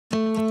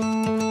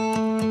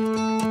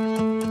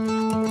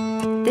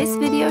This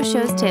video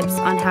shows tips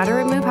on how to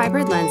remove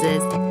hybrid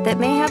lenses that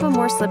may have a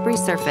more slippery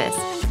surface.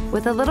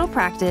 With a little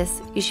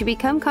practice, you should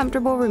become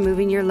comfortable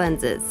removing your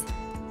lenses.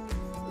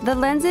 The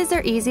lenses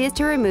are easiest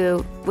to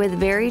remove with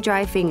very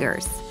dry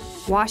fingers.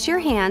 Wash your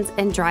hands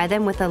and dry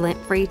them with a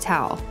lint-free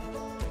towel.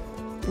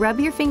 Rub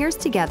your fingers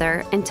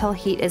together until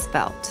heat is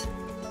felt.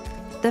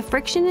 The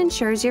friction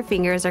ensures your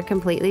fingers are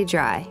completely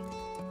dry.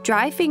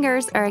 Dry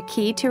fingers are a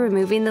key to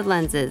removing the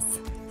lenses.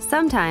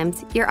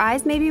 Sometimes your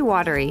eyes may be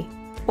watery,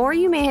 or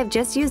you may have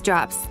just used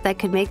drops that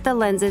could make the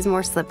lenses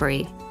more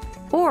slippery.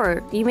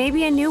 Or you may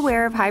be a new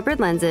wearer of hybrid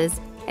lenses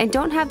and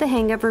don't have the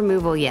hang of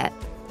removal yet.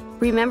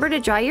 Remember to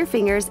dry your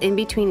fingers in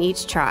between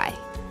each try.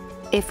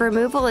 If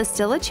removal is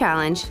still a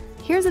challenge,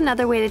 here's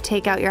another way to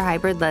take out your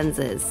hybrid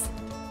lenses.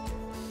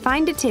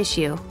 Find a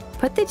tissue.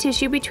 Put the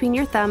tissue between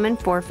your thumb and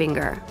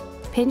forefinger.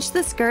 Pinch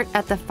the skirt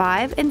at the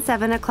 5 and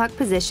 7 o'clock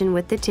position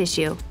with the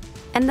tissue,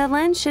 and the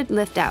lens should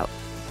lift out.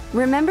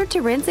 Remember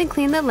to rinse and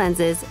clean the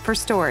lenses for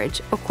storage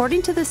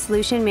according to the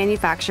solution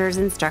manufacturer's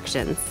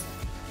instructions.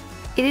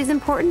 It is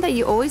important that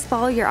you always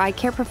follow your eye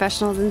care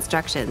professional's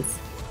instructions.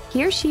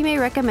 He or she may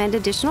recommend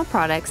additional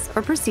products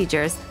or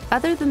procedures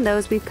other than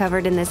those we've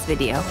covered in this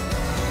video.